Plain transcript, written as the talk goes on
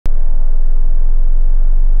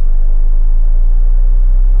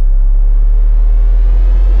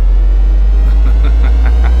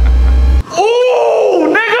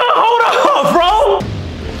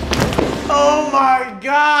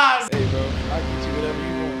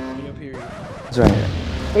It's right here.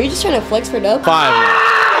 Are you just trying to flex for dope? 5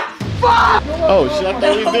 now. Fuck! Oh shit, I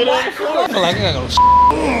thought we did it before. I feel like I gotta go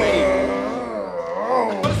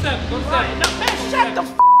Go to 7, go to 7. No, man, shut the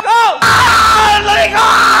f up! Let it go!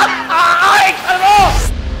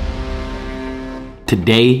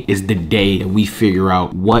 Today is the day that we figure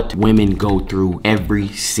out what women go through every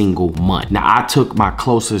single month. Now, I took my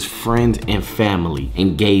closest friends and family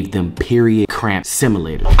and gave them period cramp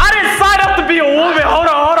simulators. I didn't sign up to be a woman. Hold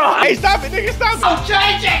on. Hey, stop it, nigga, stop it. I'm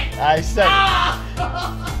changing. Alright, stop.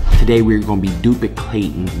 Today, we're gonna be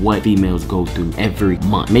duplicating what females go through every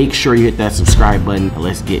month. Make sure you hit that subscribe button and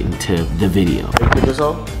let's get into the video. Put this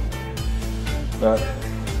on. Belly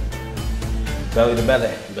to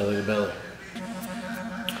belly. Belly to belly.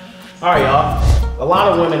 All right, y'all. A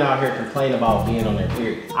lot of women out here complain about being on their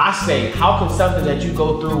period. I say, how can something that you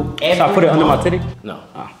go through every month... Should I put it under my titty? No,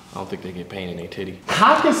 I don't think they get pain in their titty.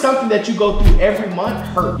 How can something that you go through every month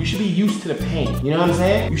hurt? You should be used to the pain. You know what I'm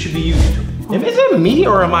saying? You should be used to it. Is it me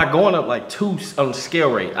or am I going up like 2 on scale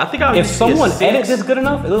rate? I think I If someone edits this good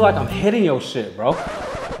enough, it looks like I'm hitting your shit, bro.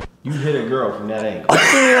 You hit a girl from that angle.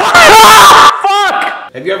 Fuck!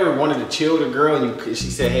 Have you ever wanted to chill with a girl and she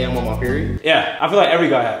said, hey, I'm on my period? Yeah, I feel like every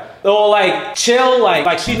guy had. Or like chill,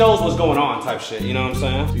 like she knows what's going on type shit, you know what I'm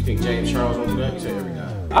saying? Do you think James Charles won't do that? You say every guy.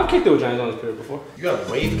 I've kicked it with James on his period before. You got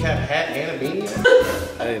a wave cap hat and a beanie?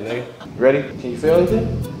 Hey, nigga. Ready? Can you feel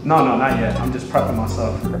anything? No, not yet. I'm just prepping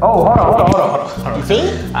myself. Oh, hold on. You feel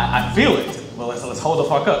it? I feel it. Well, let's hold the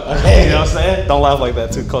fuck up. Okay. You know what I'm saying? Don't laugh like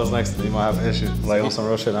that too close next to me. You might have an issue. Like on some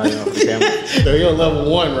real shit, I know for the camera. So you're on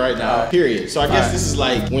level 1 right now, period. So I guess this is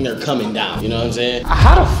like when they're coming down, you know what I'm saying?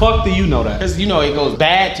 How the fuck do you know that? Because you know it goes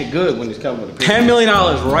bad to good when it's coming with a period. $10 million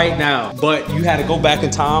right now, but you had to go back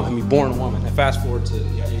in time and be born a woman and fast forward to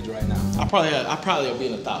your age right now. I probably will be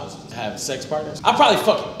in 1,000 to have sex partners. I probably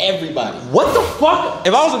fuck everybody. What the fuck?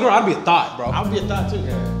 If I was a girl, I'd be a thought, bro. I would be a thought too.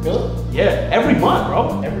 Good? Yeah, every month,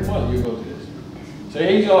 bro. Every month you go through this. So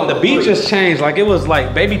here you go. The beat just changed, like it was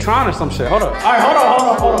like Baby Tron or some shit. Hold up. All right, hold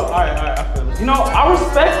on. All right, I feel it. You know, I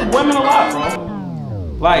respect women a lot, bro.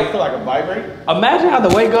 Like, I feel like a vibrate. Imagine how to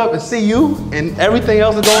wake up and see you and everything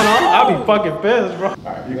else is going on. I'd be fucking pissed, bro. All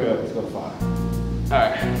right, you good. Let's go to 5. All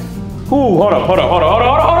right. Ooh, hold up. Whoa, no,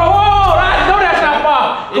 that's not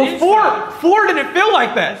 5. But 4 didn't feel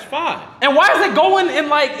like that. It's 5. And why is it going and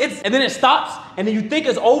like and then it stops and then you think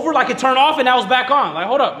it's over, like it turned off and now it's back on. Like,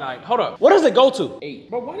 hold up. What does it go to? 8.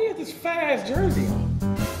 But why do you have this fat ass jersey on?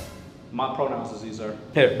 My pronouns is these, sir.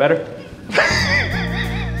 Here, better?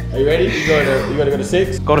 Are you ready? You gotta go to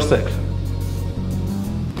 6? Go to 6. Ooh,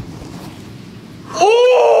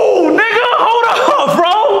 nigga, hold up,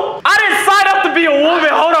 bro. I didn't sign up to be a woman.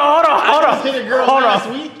 Hold on. I just hit a girl last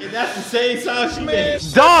week and that's the same sound she made.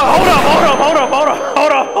 Dog, hold up.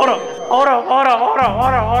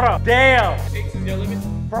 Damn. 6 is your limit?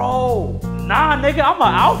 Bro, nah, nigga, I'm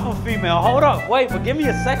an alpha female. Hold up, wait, but give me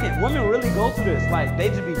a second. Women really go through this. Like, they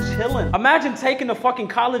just be chilling. Imagine taking the fucking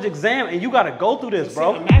college exam and you gotta go through this,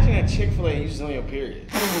 bro. Imagine at Chick-fil-A, you just on your period.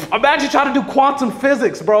 Imagine trying to do quantum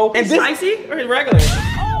physics, bro. And this spicy or regular?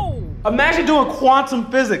 Imagine doing quantum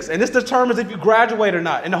physics and this determines if you graduate or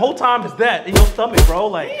not. And the whole time is that in your stomach, bro.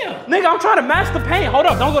 Like, damn. Nigga, I'm trying to match the pain. Hold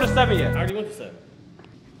up, don't go to 7 yet. I already went to 7.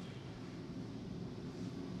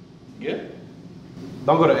 Good?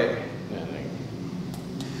 Don't go to 8. Yeah,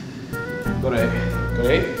 nigga. Go to 8. Go to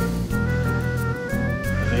 8?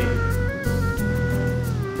 That's 8.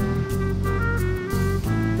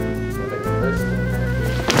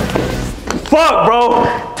 Fuck, bro.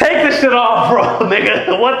 Take this shit off, bro,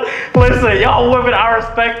 nigga. What? Listen, y'all women, I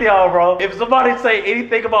respect y'all, bro. If somebody say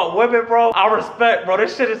anything about women, bro, I respect, bro.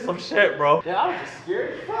 This shit is some shit, bro. Yeah, I was just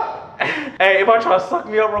scared. Fuck. Hey, anybody try to suck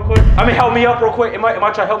me up real quick? I mean, help me up real quick. Am I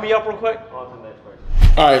trying to help me up real quick?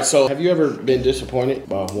 All right, so have you ever been disappointed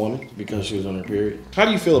by a woman because she was on her period? How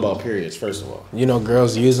do you feel about periods, first of all? You know,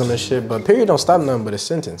 girls use them and shit, but period don't stop nothing but a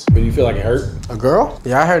sentence. But you feel like it hurt? A girl?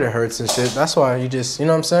 Yeah, I heard it hurts and shit. That's why you just, you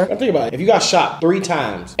know what I'm saying? Now think about it. If you got shot 3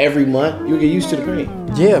 times every month, you'll get used to the pain.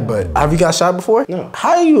 Yeah, but have you got shot before? No.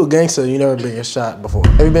 How are you a gangster? You never been shot before?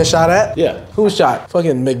 Have you been shot at? Yeah. Who was shot?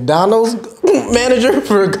 Fucking McDonald's manager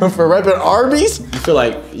for repping Arby's? You feel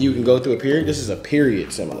like you can go through a period? This is a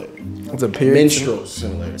period simulator. It's a period. Menstrual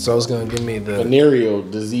simulator. So it's gonna give me the venereal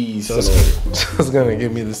disease simulator. So it's gonna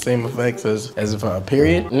give me the same effects as if a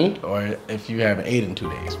period, or if you have 8 in 2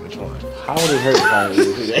 days. Which one? How would it hurt if I had 8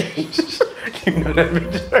 in 2 days? You know that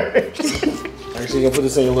bitch hurts. Actually, gonna put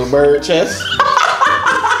this in your little bird chest.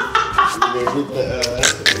 You're gonna get the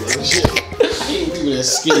shit. People that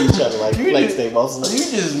skin each other like flex their muscles. You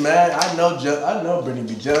just mad. I know Brittany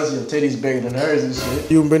be jealous. Your titties bigger than hers and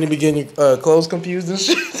shit. You and Brittany be getting clothes confused and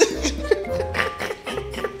shit.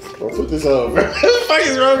 put this on, bro. What the fuck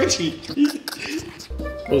is wrong with you?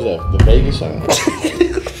 What is that? The Vegas shot?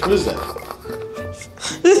 What is that?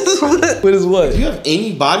 What is what? Do you have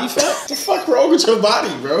any body fat? What the fuck wrong with your body,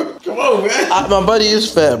 bro? Come on, man. My buddy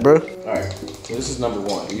is fat, bro. Alright, so this is number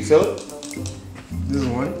 1. Do you feel it? This is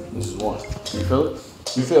 1. This is 1. You feel it?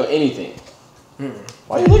 You feel anything?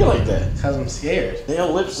 Why are you looking like that? Because I'm scared.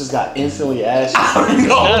 Damn, lips just got instantly ashy. I don't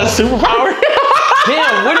know. That's a superpower?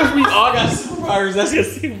 Damn, what if we all got superpowers? That's your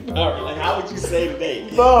superpower. Like, how would you say today?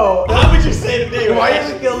 No. How would you say today? Why you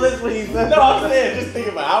just get lips when you said No, I'm saying, just think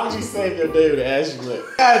about it. How would you save your day with an ashy lip?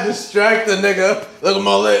 I distract the nigga. Look at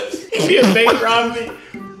my lips. Be a fake around me.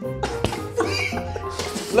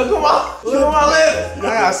 Look at my lips. I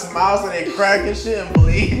got smiles and they crack and shit and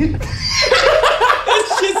bleed.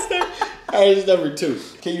 That shit's there. Alright, this is number 2.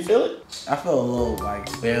 Can you feel it? I feel a little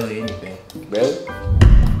like barely anything. Barely?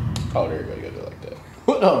 Oh, there you go. You gotta do it like that.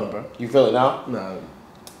 Hold on, bro. You feel it now? No.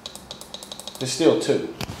 There's still 2. Do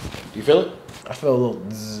you feel it? I feel a little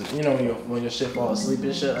zzz. You know when your shit fall asleep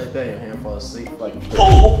and shit like that, your hand fall asleep. Like,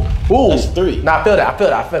 Oh! Ooh. That's 3. Nah, I feel that. I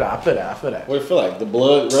feel that. What do it feel like? The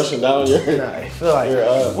blood rushing down your Nah, I feel like.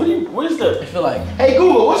 what is the? I feel like. Hey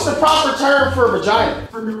Google, what's the proper term for vagina?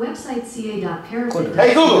 On the website ca.parasite.com,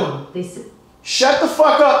 Hey, Google. they said. Shut the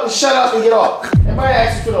fuck up and shut up and get off. Everybody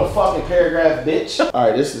asks you for no fucking paragraph, bitch.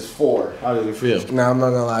 Alright, this is 4. How does it feel? Nah, I'm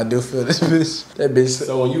not gonna lie. I do feel this bitch. That bitch.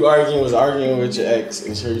 So when you arguing with your ex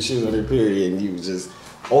and she was on her period and you was just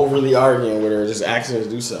overly arguing with her, just asking her to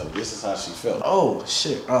do something, this is how she felt. Oh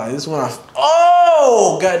shit! This is when I.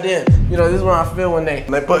 Oh goddamn! You know this is when I feel when they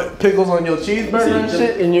put pickles on your cheeseburger and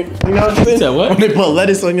shit, and you know what I'm saying? Said what? When they put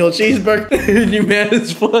lettuce on your cheeseburger and you mad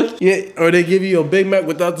as fuck. Yeah, or they give you a Big Mac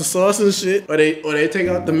without the sauce and shit, or they take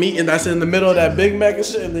out the meat and that's in the middle of that Big Mac and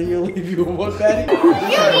shit, and then you leave you with one patty. You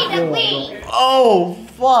need to leave. Oh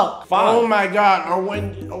fuck! Fine. Oh my god! Or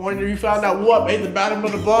when you found out WooWop ate the bottom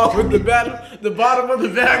of the ball with the bottom of the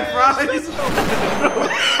bag fries.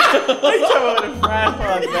 What you talking about the fried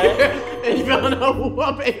fries, man? And you found out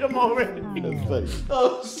WooWop ate them already. That's funny.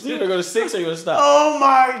 Oh shit! You gonna go to 6 or you gonna stop? Oh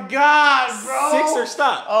my god, bro! 6 or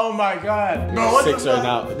stop? Oh my god! Bro, what 6 the right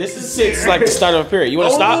fuck? now. This is 6, like the start of a period. You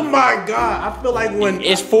wanna stop? Oh my god! I feel like when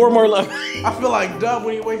It's 4 more levels. I feel like Dub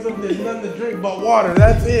when he wakes up. There's nothing to drink but water.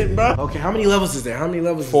 That's it, bro. Okay, how many levels is there? How many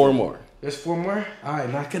levels? 4 more. There's 4 more. All right,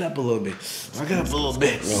 knock it up a little bit. Knock it up a little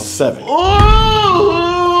bit. 7.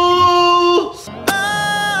 Oh!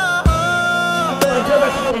 I feel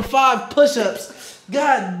like you're doing 5 push-ups.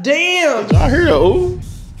 God damn! I hear the ooh.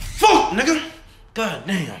 Fuck, nigga. God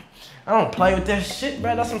damn. I don't play with that shit,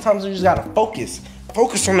 bro. That's sometimes you just gotta focus.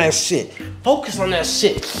 Focus on that shit. Focus on that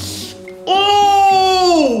shit.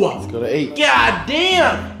 Oh! Let's go to 8. God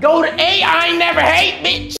damn! Go to 8. I ain't never hate,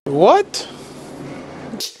 bitch. What?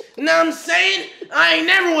 Know what I'm saying? I ain't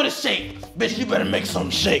never wanna shake. Bitch, you better make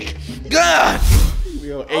something shake. God!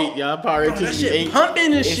 We on 8, y'all. Power Bro, that into shit 8. pumping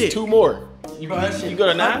and It's shit. 2 more. You go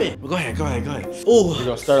to 9? Go ahead. Ooh. We're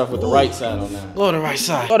gonna start off with the right side on 9. Go to the right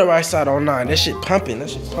side. Go to the right side on 9. That shit pumping. That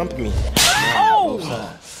shit pumping me. Oh!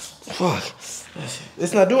 Fuck.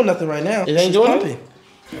 It's not doing nothing right now. It ain't doing pumping.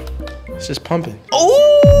 It's just pumping.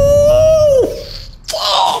 Oh!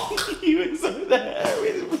 Fuck! You exert that.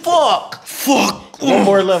 Fuck! 1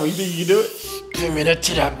 more level. You think you can do it? Give me that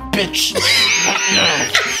to that bitch.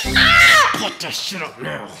 Put that shit up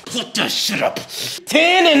now. Put that shit up.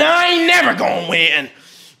 10 and I ain't never gonna win.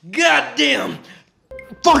 Goddamn.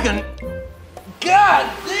 Fucking.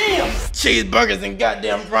 Goddamn. Cheeseburgers and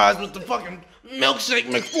goddamn fries with the fucking milkshake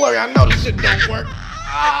McFlurry. I know this shit don't work.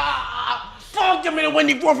 Fuck, give me the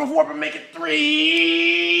Wendy 4 for 4 but make it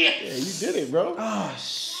 3. Yeah, you did it, bro. Oh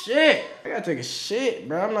shit. I gotta take a shit,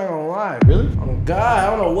 bro. I'm not gonna lie. Really? Oh God, I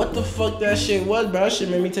don't know what the fuck that shit was, bro. That shit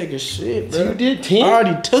made me take a shit, bro. You did 10? I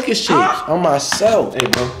already took a shit on myself. Hey,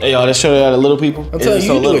 bro. Hey, y'all, let's show you how the little people. I'm telling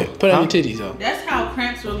you, you do it. Put on your titties, though. That's how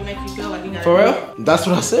cramps really make you feel like you gotta For do real? it. That's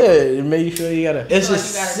what I said. It made you feel you gotta. It's Feel like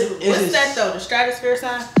just. you gotta do it. It's What's just that though? The stratosphere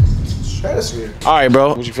sign? stratosphere. All right,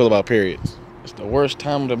 bro. What you feel about periods? It's the worst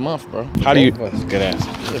time of the month, bro. How do you? Good answer.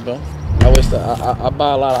 Yeah, bro. I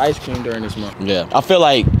buy a lot of ice cream during this month. Yeah. I feel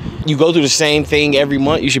like you go through the same thing every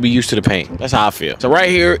month, you should be used to the pain. That's how I feel. So right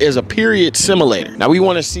here is a period simulator. Now we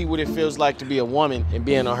want to see what it feels like to be a woman and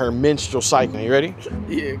being on her menstrual cycle. You ready?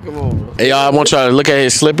 Yeah, come on, bro. Hey, y'all, I want y'all to look at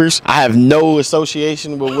his slippers. I have no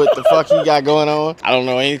association with what the fuck he got going on. I don't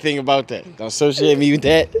know anything about that. Don't associate me with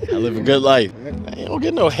that. I live a good life. I ain't don't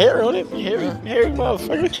get no hair on it. Hairy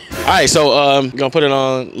motherfucker. All right, so we're gonna put it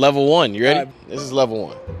on level 1. You ready? This is level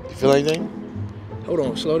 1. You feel anything? Hold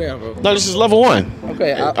on, slow down, bro. No, this is level 1.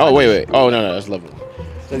 Okay. Oh, wait. Oh, no, that's level 1.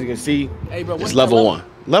 As you can see, Hey, bro, it's level 1.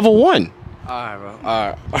 Level 1. Alright, bro.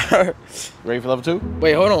 Alright. Ready for level 2?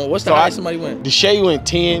 Wait, hold on. What's the highest somebody went? Deshae went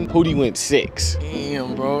 10, Hootie went 6.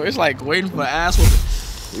 Damn, bro. It's like waiting for an ass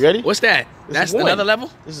whooping. You ready? What's that? That's another level?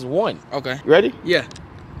 This is 1. Okay. You ready? Yeah.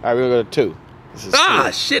 Alright, we're gonna go to 2. This is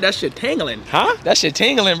 2. Shit, that shit tingling. Huh? That shit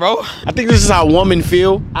tingling, bro. I think this is how women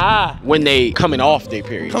feel when they coming off their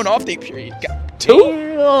period. Coming off their period. 2?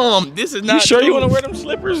 Damn, this is not You sure two. you wanna wear them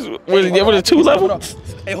slippers? Was it a 2 level?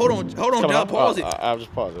 Hey, hold on, Dub, pause it. I'll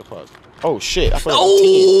just pause it. Oh shit, I put it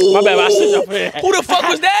Oh, on 10. My bad, I said I put it. Who the fuck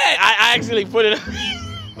was that? I actually put it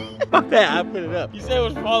up. My bad, I put it up. You said it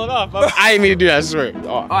was falling off. I didn't mean to do that, I swear.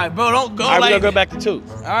 All right, bro, don't go All right, like. we're gonna go back to 2.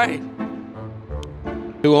 All right.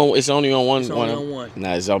 It's only on 1. It's only on 1.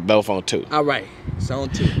 Nah, it's on both on 2. All right, it's on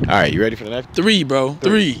 2. All right, you ready for the next? 3, bro.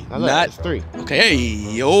 3. Not 3. Okay, hey,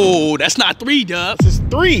 yo, that's not 3, Dub. This is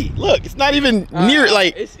 3. Look, it's not even near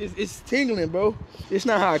like. It's tingling, bro. It's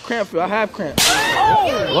not how I cramp feel. I have cramps.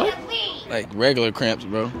 What? Like regular cramps,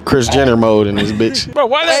 bro. Chris Jenner mode in this bitch. Bro,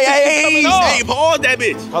 why that Hey, coming off? hey, pause that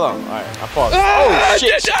bitch. Hold on, all right, I paused. Oh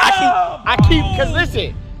shit! I keep, cause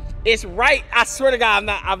listen, it's right. I swear to God,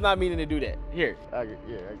 I'm not meaning to do that. Here,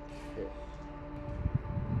 here.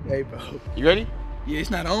 Hey, bro. You ready? Yeah, it's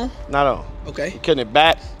not on. Not on. Okay. You cutting it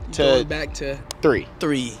back to Going back to 3.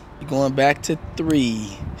 3. You going back to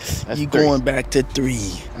 3. That's you 3. going back to 3.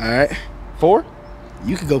 All right. 4?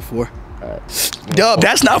 You could go 4. All right. Dub,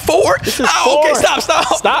 that's not 4. This is 4. Okay, stop.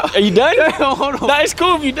 Stop. Are you done? Hold on. Nah, it's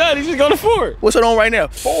cool if you done. You just go to 4. What's it on right now?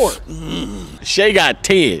 4. Shay got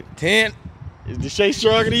 10. 10. Is the Shay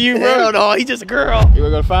stronger than you, bro? Hell no, he's just a girl. You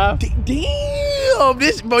wanna go to 5? Damn,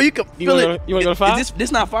 this, bro, you can feel it. You wanna go to 5? Is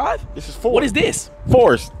this not 5? This is 4. What is this?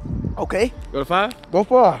 4s. Okay. Go to 5? Go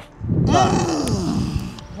 5.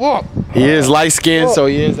 What? He is light skinned, so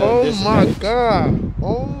he is. Oh my God.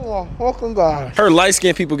 Oh my fucking God. Her light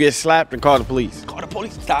skinned people get slapped and call the police. Call the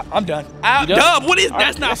police. Stop. I'm done. You done? Dub, what is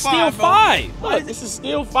that's not That's 5? still bro. 5. What Look, is this is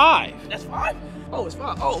still 5. That's 5? Oh, it's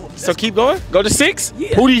 5. Oh. So keep going. Go to 6. Yeah.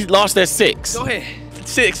 Hootie lost at 6. Go ahead.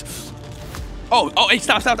 6. Oh, hey,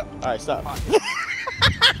 stop. All right, stop. Hell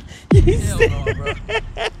no, bro.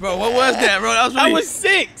 Bro, what was that, bro? That was really... That was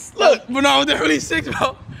 6. Look. But no, was that really 6,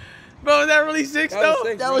 bro? Bro, was that really 6,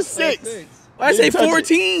 though? That was 6. Why'd I say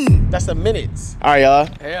 14? That's the minutes. All right, y'all.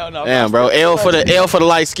 Hell no. Damn, bro. L for the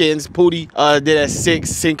light skins. Pootie did at 6.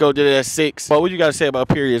 Cinco did it at 6. But what you gotta say about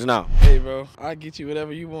periods now? Hey, bro, I'll get you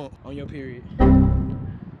whatever you want on your period.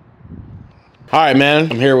 All right, man.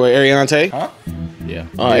 I'm here with Ariante. Huh? Yeah.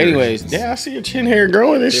 Anyways, yeah, I see your chin hair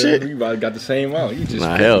growing and shit. We about got the same out. You just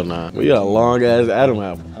Nah, hell nah. We got a long ass Adam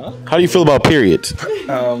album. Huh? How do you feel about periods? I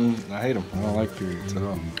hate them. I don't like periods at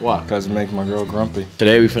all. Why? Because it makes my girl grumpy.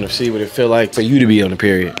 Today we finna see what it feel like for you to be on a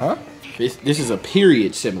period. Huh? This is a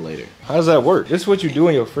period simulator. How does that work? This is what you do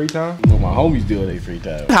in your free time? What my homies do in their free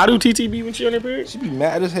time. How do TT be when she on her period? She be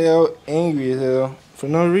mad as hell, angry as hell, for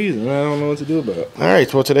no reason. I don't know what to do about it. All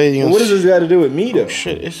right, well today you. What does this got to do with me though? Oh,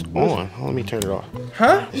 shit, it's on. Let me turn it off.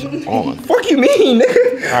 Huh? It's on. Fuck you mean,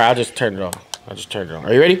 nigga? All right, I'll just turn it off.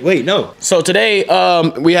 Are you ready? Wait, no. So today,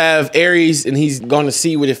 we have Aries, and he's gonna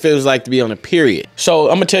see what it feels like to be on a period. So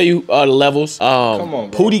I'm gonna tell you the levels. Come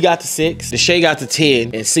on, bro. Pootie got the 6, Deshae got the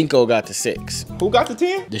 10, and Cinco got the 6. Who got the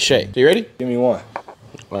 10? Deshae, so you ready? Give me 1.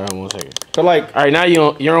 All right, 1 second. So like, All right, now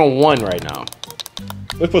you're on 1 right now.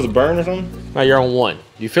 we're supposed to burn or something? Now you're on 1.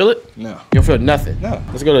 You feel it? No. You don't feel nothing. No.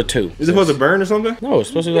 Let's go to 2. Is it supposed to burn or something? No, it's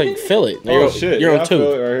supposed to like feel it. Now Oh you're, shit. You're Yeah, on I feel 2.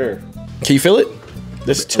 it right here. Can you feel it?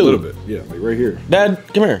 This is 2. A little bit. Yeah, like right here. Dad,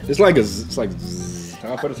 come here. It's like it's like.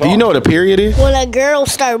 Can I put it Do you know what a period is? When a girl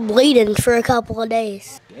start bleeding for a couple of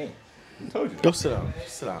days. Damn. I told you. Go sit down.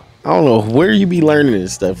 Sit down. I don't know where you be learning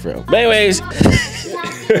this stuff from. But anyways.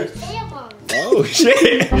 Oh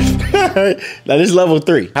shit. Now this is level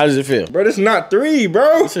 3. How does it feel? Bro, this is not 3,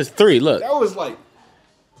 bro. This is 3. Look. That was like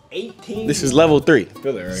 18. This is level 3.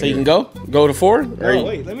 Feel it right So you can go to 4? Oh,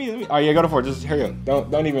 wait, let me. Oh yeah, go to 4. Just hurry up.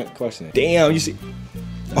 Don't even question it. Damn, you see.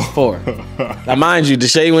 4. Now mind you,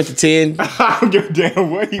 Deshae went to 10. I don't give a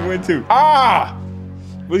damn where he went to. Ah!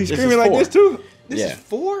 Was he This screaming is like 4. this too? This Yeah. is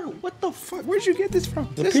 4? What the fuck? Where'd you get this from?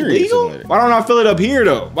 This period legal? simulator. Why don't I feel it up here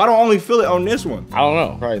though? Why don't I only feel it on this one? I don't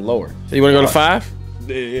know. Probably lower. So you want to go to 5?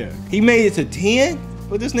 Yeah. He made it to 10?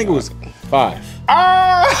 But this nigga was. 5.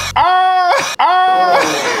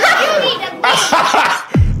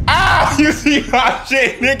 You see my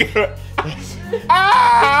shit, nigga.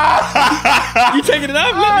 You taking it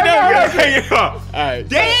off? Let me know. Take it off. All right.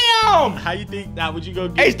 Damn! How you think? Now would you go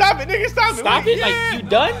get? Hey, stop it, nigga. Stop it. Stop it? Like you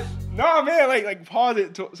done? No, man. Like pause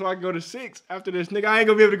it so I can go to 6 after this, nigga. I ain't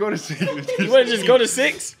gonna be able to go to 6. You want to just go to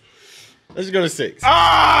 6? Let's go to 6.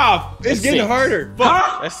 Ah! It's That's getting 6. harder.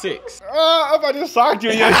 Fuck. That's 6. If I just socked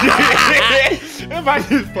you in your shit. If I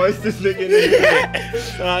just punched this nigga in the head.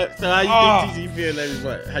 So how you think TC feel every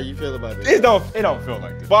month? How you feel about this? It don't feel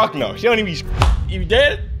like this. Fuck no. She don't even be. You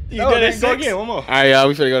dead? You dead at 6? Go again. One more. All right, y'all.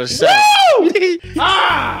 We finna go to 7.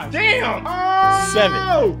 Ah! Damn.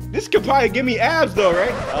 7. This could probably give me abs though,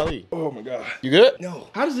 right? Ali. Oh my god. You good? No.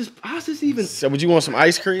 How's this even? So would you want some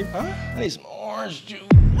ice cream? Huh? I need some orange juice.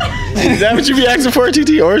 Is that what you be asking for,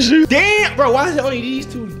 TT? Orange juice? Damn, bro. Why is it only these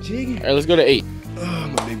two jiggy? All right, let's go to 8.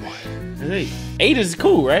 Oh, my big boy. That's 8. 8 is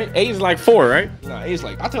cool, right? 8 is like 4, right? Nah, it's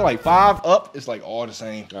like I tell like 5 up. It's like all the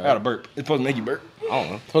same. I got a burp. It's supposed to make you burp. I don't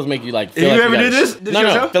know. It's supposed to make you like. Have Feel you like ever gotta did this? This no,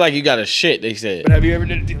 yourself? feel like you got a shit. They said. But have you ever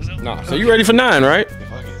did it to yourself? No. So you ready for 9, right?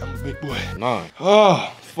 Fuck it. I'm a big boy. 9.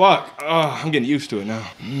 Oh fuck. Oh, I'm getting used to it now.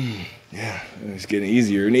 Yeah, it's getting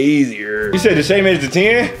easier and easier. You said the same age as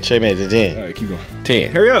 10? Shay made it to 10. All right, keep going.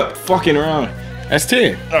 10. Hurry up. Fucking around. That's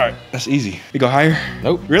 10. All right, that's easy. You go higher?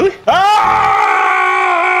 Nope. Really?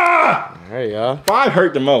 Ah! All right, y'all. 5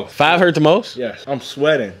 hurt the most. 5 hurt the most. Yes, I'm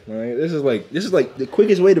sweating. Like, this is like the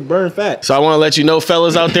quickest way to burn fat. So I want to let you know,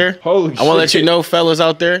 fellas out there. Holy I want to let shit. you know, fellas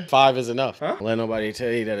out there. 5 is enough. Huh? Let nobody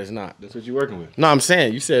tell you that it's not. That's what you're working with. No, I'm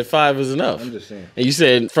saying you said 5 is enough. I'm just saying. And you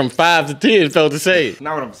said from 5 to 10 felt the same.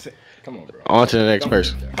 Not what I'm saying. Come on, bro. On to the next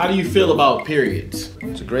person. How do you feel about periods?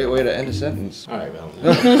 It's a great way to end a sentence. All right, man.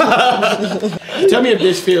 Tell me if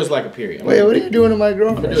this feels like a period. Wait, what are you doing to my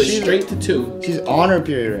girlfriend? Do it straight to 2. She's on her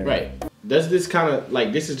period right now. Right. Does this kind of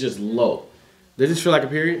like this is just low? Does this feel like a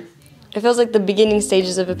period? It feels like the beginning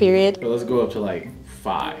stages of a period. So let's go up to like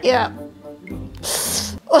 5. Yeah.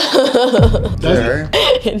 Does her?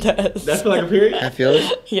 It does. that feel like a period? I feel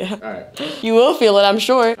it. Yeah. All right. You will feel it, I'm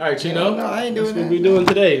sure. All right, Chino. No, I ain't doing That's that. what we doing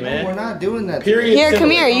today, man. We're not doing that. Period. Here, come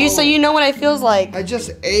similar. here. So you know what it feels like. I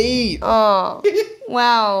just ate. Oh.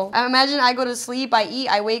 Wow. I imagine I go to sleep, I eat,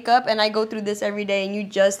 I wake up, and I go through this every day, and you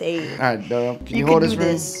just ate. All right, Dub. Can you, You hold could do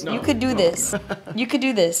this this. You could do this. You could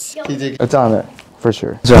do this. It's on there, for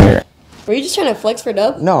sure. It's on here. Were you just trying to flex for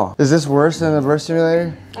Dub? No. Is this worse than the birth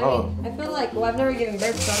simulator? I mean, I feel like, well, I've never given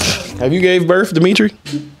birth, so I don't know. Have you gave birth, Dimitri?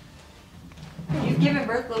 You've given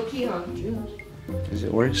birth low-key, huh? Is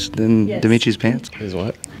it worse than Yes. Dimitri's pants? Is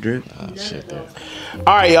what? Drip. Oh, shit. Dude.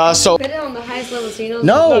 All right, y'all. So. Put it on the highest level so you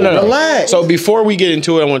know. No, relax. So before we get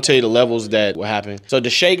into it, I want to tell you the levels that what happened. So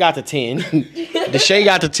Deshae got to 10. Deshae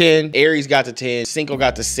got to 10. Aries got to 10. Cinco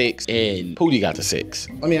got to 6. And Pootie got to 6.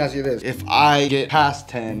 Let me ask you this. If I get past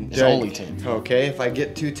 10, It's only 10. Okay, if I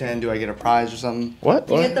get to 10, do I get a prize or something? What?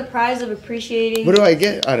 You get the prize of appreciating. What do I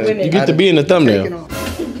get? I don't, Women. You get to be in the thumbnail.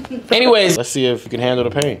 Take Anyways, let's see if you can handle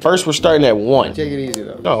the pain. First, we're starting at 1. it easy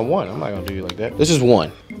though. No, 1. I'm not gonna do you like that. This is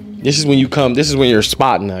 1. This is when you come. This is when you're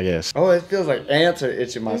spotting, I guess. Oh, it feels like ants are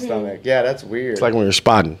itching my stomach. Yeah, that's weird. It's like when you're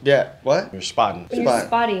spotting. Yeah, what? You're spotting. When you're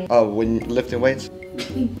spotting. Oh, when you're lifting weights?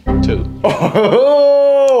 2.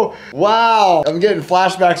 Oh, wow. I'm getting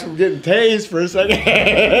flashbacks from getting tased for a second.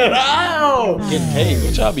 Ow! Getting paid.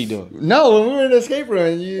 What y'all be doing? No, when we were in the escape room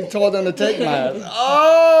and you told them to take my ass.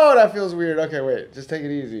 Oh, that feels weird. Okay, wait. Just take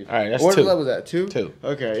it easy. All right, that's what 2. level was that? 2? 2.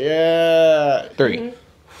 Okay, yeah. 3.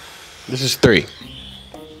 This is 3.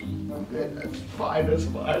 That's fine. That's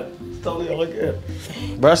fine. It's totally all good.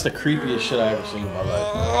 Bro, that's the creepiest shit I ever seen in my life.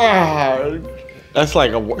 Ah, That's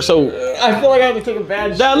like a so. I feel like I have to take a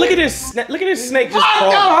bad Dad, look at this. Look at this snake just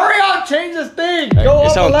crawling. No, hurry up. Change this thing. All right, Go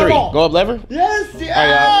it's up on a 3. level. Go up lever. Yes, All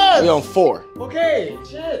right, y'all. We on 4. Okay,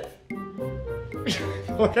 shit.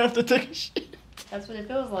 We're gonna have to take a shit. That's what it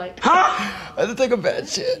feels like. I have to take a bad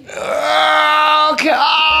shit. Oh,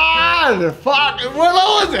 God! Fuck! What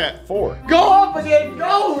level is it? 4. Go up again!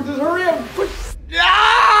 Go! Just hurry up! Push!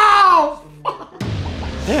 No!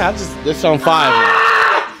 Yeah, this on 5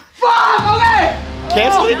 now. Fuck! Okay!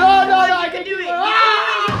 Cancel it? No, I can do it!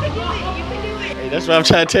 Hey, that's what I'm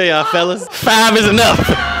trying to tell y'all, fellas. 5 is enough.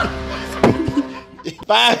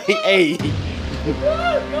 5, 8.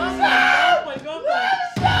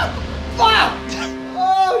 Fuck!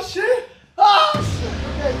 Oh, shit! Oh, shit!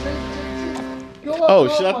 Okay, change. Go up, Oh,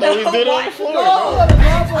 go shit! I up. thought we did it on the floor.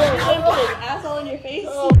 Asshole in your face.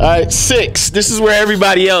 All right, 6. This is where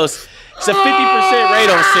everybody else. It's a 50% rate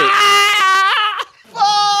on 6.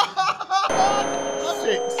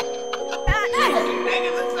 6. Can you make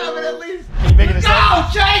it a 7? No,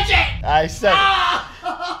 change it! All right, 7.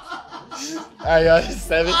 All right, y'all,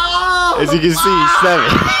 7. As you can see, 7.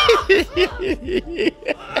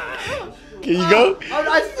 Can you go?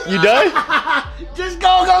 You done? Just go!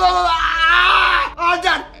 Ah! I'm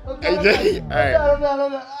done! Are you done? All right. I'm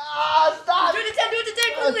done. Ah, stop! Do it to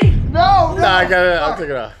 10 quickly. No! Nah, I got it. I'll take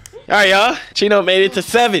it off. right, y'all. Chino made it to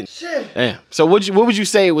 7. Shit. Damn. So what would you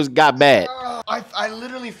say got bad? I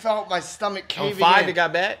literally felt my stomach caving On 5 in. it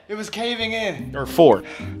got bad? It was caving in. Or 4?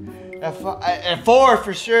 At 4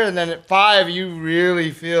 for sure, and then at 5 you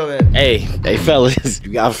really feel it. Hey, fellas,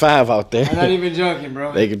 you got 5 out there. I'm not even joking,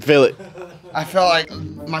 bro. They can feel it. I felt like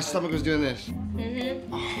my stomach was doing this.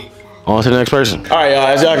 On to the next person. All right, y'all.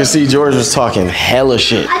 As y'all can see, George was talking hella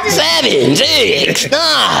shit. 7, 6,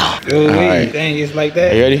 nah. Ooh, All right. Dang, it's like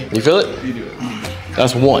that. Are you ready? You feel it? You do it.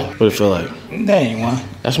 That's 1. What it feel like? That ain't 1.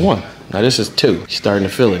 That's 1. Now this is 2. You starting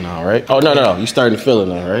to feel it now, right? Oh no. You starting to feel it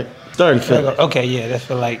now, right? Starting to feel it. Okay, yeah, that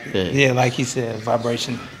feel like like he said,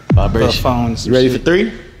 vibration. Vibration. Phones. You ready for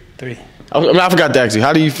 3? 3. I forgot to ask you.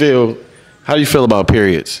 How do you feel about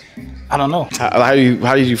periods? I don't know. How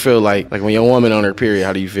do you feel like when your woman on her period?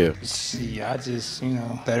 How do you feel? See, I just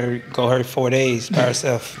let her go her 4 days by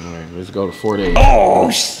herself. All right, let's go to 4 days.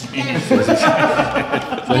 Oh shit!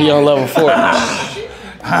 So he on level 4.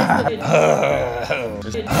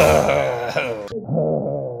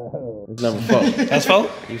 It's number 4. That's 4.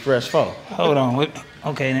 You fresh 4. Hold on.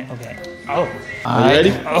 Okay. Oh. Are you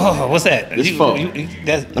ready? Oh, what's that? It's 4.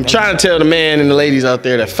 I'm trying to tell the man and the ladies out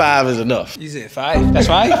there that 5 is enough. You said 5? That's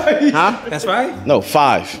 5? Huh? That's 5? No,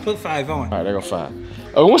 5. Put 5 on. All right, there go 5.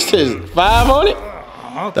 Oh, what's this? 5 on it?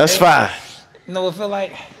 Okay. That's 5. You know what it feel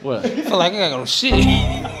like? What? I feel like I gotta go shit.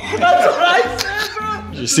 That's what I said,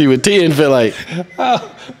 bro. You see what 10 feel like?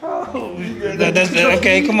 That's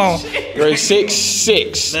okay, come on. You're 6,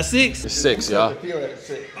 6. That's 6? It's 6, y'all.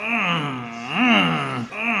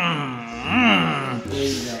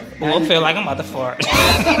 Oh, I feel like I'm about to fart.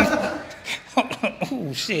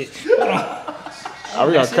 Oh, shit. All right,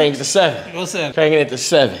 we gonna crank it to 7. Go 7. Cranking it to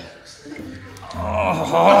 7.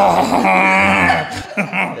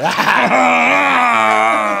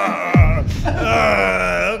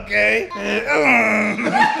 Okay.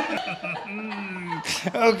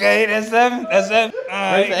 Okay, that's 7. That's 7.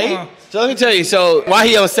 All right, 8. So let me tell you. So why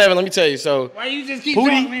he on 7? Let me tell you. So why you just keep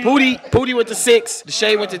talking, man? Pootie went to 6.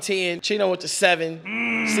 Deshae went to 10. Chino went to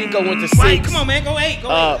 7. Cinco went to 6. Wait, come on, man. Go 8. Go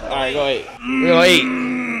 8. All right, go 8. We go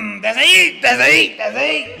 8. That's 8. That's 8. That's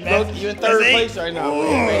 8. You in 3rd place right now.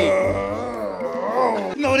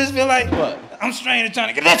 You know what this feel like? What? I'm straining trying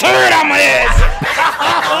to get that turd out my ass.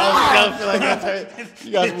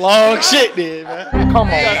 You got some long shit then, man. Come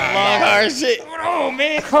on. You got some long hard shit. Come on,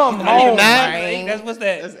 man. Come on, man. That's what's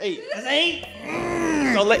that? That's 8. That's 8.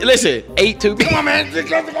 So listen, 8 to Come on, man.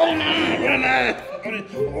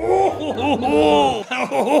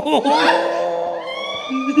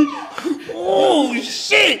 Oh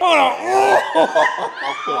shit! Hold on.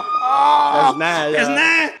 That's 9. That's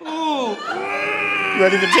 9. Ooh. You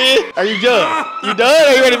ready for 10? Are you done? You done? Or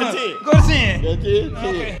are you ready for 10? Go to 10. Go 10.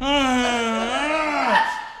 Okay.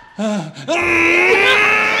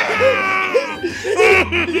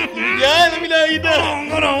 You done? Let me know you done.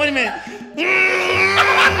 Hold on. Wait a minute.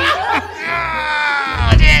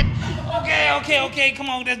 Okay. Come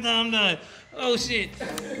on. That's done. I'm done. Oh shit.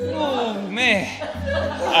 Oh man.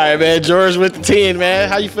 All right, man. George with the 10, man.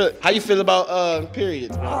 How you feel? How you feel about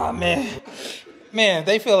periods? Oh man. Man,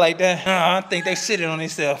 they feel like that. I think they shitted on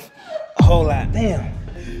themselves a whole lot. Damn.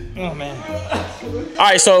 Oh man. All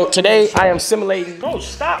right, so today I am simulating. Bro,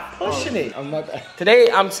 stop pushing it. Today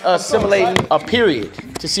I'm simulating a period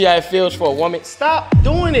to see how it feels for a woman. Stop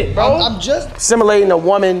doing it, bro. I'm just simulating a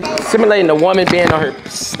woman being on her.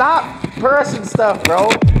 Stop pressing stuff, bro.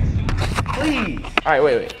 Please. All right,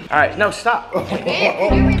 wait. All right, no, stop. Man,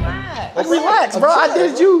 can you relax? Relax, bro. I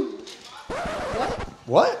did you.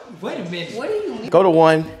 what? Wait a minute. What do you mean? Go to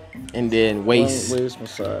 1 and then waist. Waist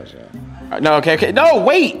massage. Yeah. No, okay. No,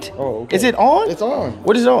 wait. Oh, okay. Is it on? It's on.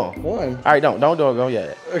 What is it on? 1. All right, don't go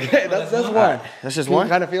yet. Okay, that's 1. That's just You 1?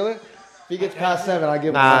 kind of feel it? If he gets past 7, I give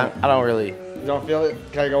him Nah, 1. I don't really. You don't feel it?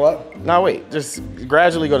 Can I go up? No, wait. Just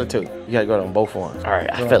gradually go to 2. You gotta go on both ones. All right,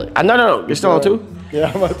 I feel it. No. You're still on 2? Yeah,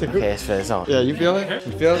 I'm about to. Okay, it's on. Yeah, you feel it?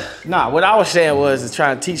 You feel it? Nah, what I was saying was to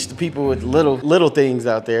try and teach the people with little things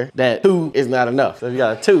out there that 2 is not enough. So if you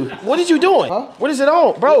got a 2. What is you doing? Huh? What is it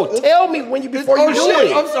on? Bro, tell me when before you do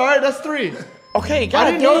it. I'm sorry, that's 3. Okay, I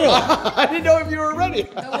goddamn. didn't know if you were ready.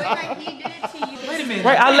 The way that he did it to you. Wait a minute.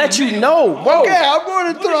 Right, I let you know, bro. Okay, I'm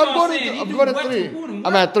going to 3. y'all saying? I'm You going to do what 3. to who to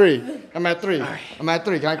I'm at 3. I'm at 3. I'm at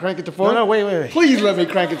 3. Can I crank it to 4? No, wait. Please let me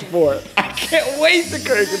crank it to 4. I can't wait to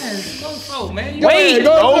crank it. Go for, man. Go Wait, ahead,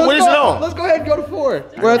 no, let's what is go. it on? Let's go ahead and go to 4.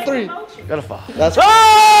 We're at 3. Go to 5. That's Whoa!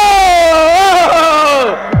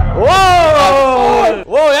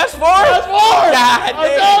 Whoa, that's 4? That's 4. God damn. I'm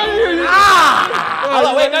telling you. Hold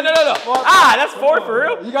on, wait, no. That's 4 for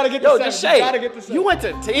real? You gotta get the 7. Deshay, You gotta get the 7. you went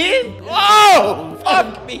to 10? Oh,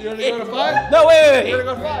 fuck me. You gonna go to 5? No, wait. You're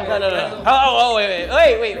gonna go to 5. No. Oh, wait.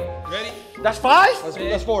 Ready? That's 5? That's 4.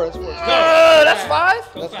 That's 4. That's 5?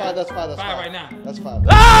 That's 5. That's 5. That's 5 right now. That's 5.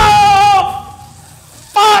 Oh!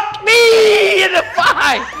 Fuck me in the 5!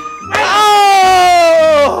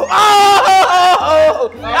 Oh!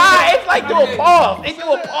 Ah, it's like doing pause. It's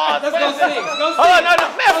doing pause. Let's go 6. Go 6. Hold on, no,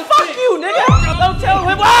 man, fuck you, nigga. Don't tell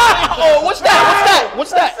him. Ah! Oh, what's that?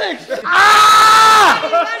 Ah! You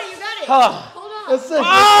got it. Hold on. That's 6.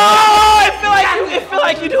 Oh, it feel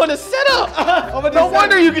like you doing a setup. No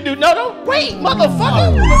wonder you can do. No, don't wait,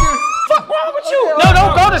 motherfucker. Fuck wrong with you? No,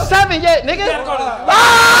 don't go to 7 yet, nigga.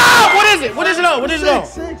 Ah! What is it? What is it on?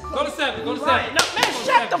 6. Go to 7. Go to 7. No, man,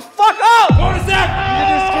 shut the fuck up. Go to 7.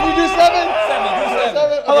 Can you do 7?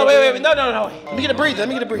 7. Hold on, wait. No. Let me get a breather.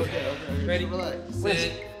 Ready?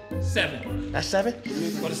 Set. 7. That's 7?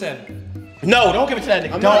 Go to 7. No, don't give it to that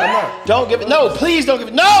nigga. I'm not. Don't give it. No, please don't give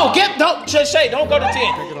it. No, Shay, don't go to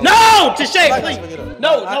 10. No, Shay, please.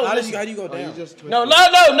 No. How do you go down?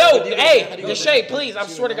 No. Hey, Shay, please. I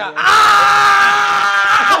swear to God.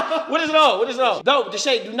 Ah! What is it on? No,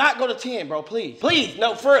 Shay, do not go to 10, bro. Please.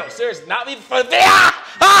 No, for real. Seriously. Not even for What is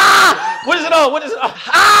it on?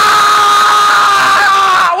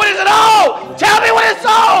 Ah! What is it on? Tell me what it's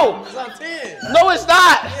on. It's on 10. No, it's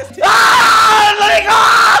not. Ah! Let it go.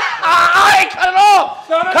 Hey, cut it off.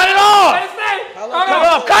 Cut it off. Cut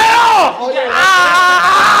it off.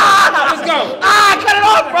 Let's go. Cut it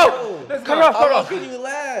off, bro. Cut it off. You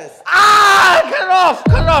last.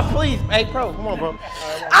 Cut it off, please. Hey, bro, come on, bro.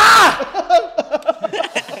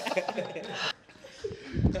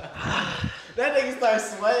 That nigga started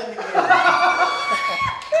sweating again.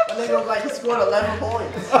 That nigga looked like he scored 11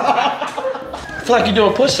 points. I feel like you're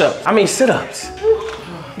doing push-ups. I mean, sit-ups.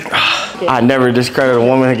 I never discredit a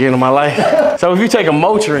woman again in my life. So if you take a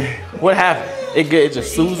Motrin, what happens? It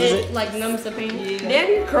just soothes it? It like numbs the pain. Damn,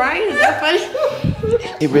 you crying? Is that funny?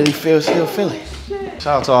 It really feels, still feel it.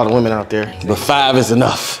 Shout out to all the women out there. But 5 is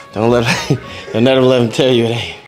enough. Don't let them tell you it ain't.